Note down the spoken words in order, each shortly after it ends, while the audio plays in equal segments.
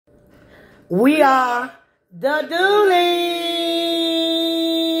We are the Dooleys.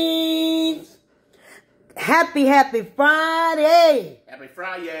 Happy Friday. Happy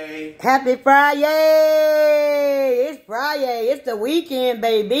Fri-Yayyyyy. Happy Fri-Yayyyyy. It's Friday. It's the weekend,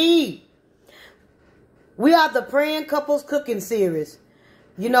 baby. We are the Praying Couples Cooking Series.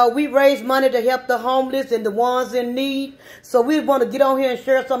 You know, we raise money to help the homeless and the ones in need. So we want to get on here and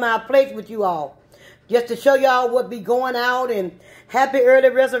share some of our plates with you all. Just to show y'all what be going out. And happy early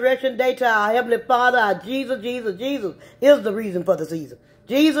resurrection day to our Heavenly Father. Our Jesus is the reason for the season.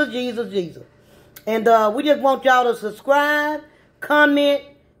 Jesus. And we just want y'all to subscribe, comment,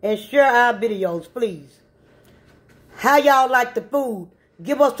 and share our videos, please. How y'all like the food?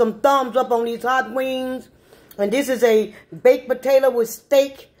 Give us some thumbs up on these hot wings. And this is a baked potato with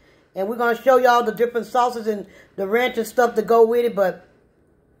steak. And we're going to show y'all the different sauces and the ranch and stuff to go with it. But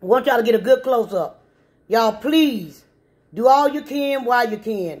I want y'all to get a good close-up. Y'all, please, do all you can while you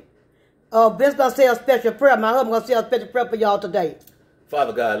can. Ben's going to say a special prayer. My husband's going to say a special prayer for y'all today.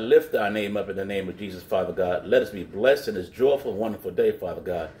 Father God, lift our name up in the name of Jesus, Father God. Let us be blessed in this joyful, wonderful day, Father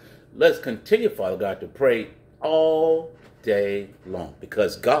God. Let us continue, Father God, to pray all day long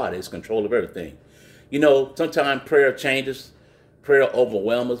because God is in control of everything. You know, sometimes prayer changes, prayer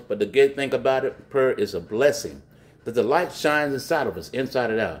overwhelms us, but the good thing about it, prayer is a blessing. That the light shines inside of us,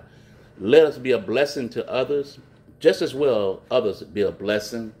 inside and out. Let us be a blessing to others, just as well others be a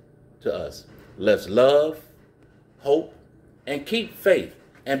blessing to us. Let's love, hope, and keep faith,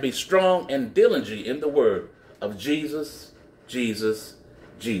 and be strong and diligent in the word of Jesus. We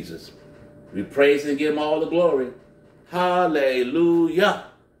praise and give him all the glory. Hallelujah.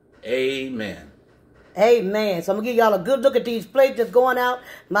 Amen. Amen. So I'm going to give y'all a good look at these plates that's going out.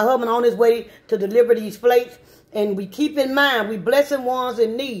 My husband on his way to deliver these plates. And we keep in mind, we blessing ones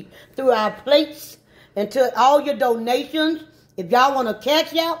in need through our plates and to all your donations. If y'all want to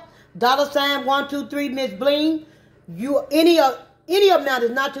cash out, $123 Miss Bling. Any amount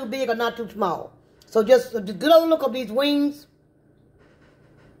is not too big or not too small. So just a good old look at these wings.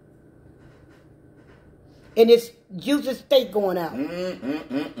 And this juicy steak going out.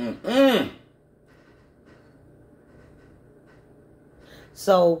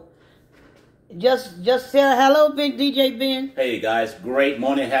 So just say hello, big DJ Ben. Hey guys, great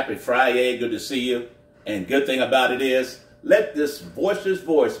morning, happy Friday, good to see you. And good thing about it is, let this voiceless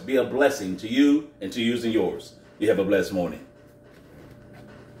voice be a blessing to you and to using yours. You have a blessed morning.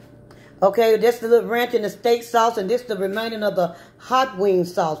 Okay, this is the little ranch and the steak sauce, and this is the remaining of the hot wing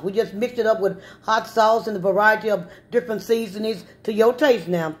sauce. We just mixed it up with hot sauce and a variety of different seasonings to your taste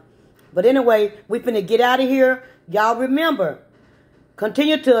now. But anyway, we finna get out of here. Y'all remember,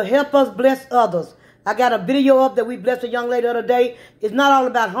 continue to help us bless others. I got a video up that we blessed a young lady the other day. It's not all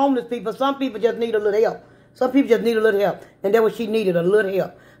about homeless people. Some people just need a little help. Some people just need a little help. And that's what she needed, a little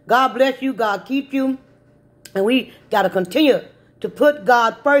help. God bless you. God keep you. And we got to continue to put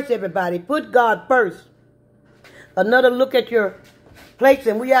God first, everybody. Put God first. Another look at your plates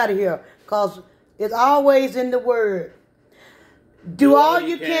and we out of here. Because it's always in the word. Do all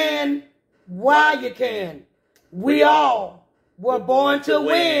you can while you can. We all were born to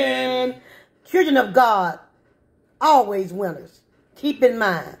win. Children of God, always winners. Keep in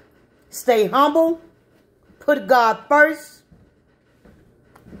mind, stay humble, put God first,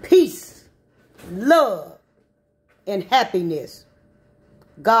 peace, love, and happiness.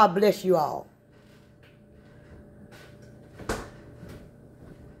 God bless you all.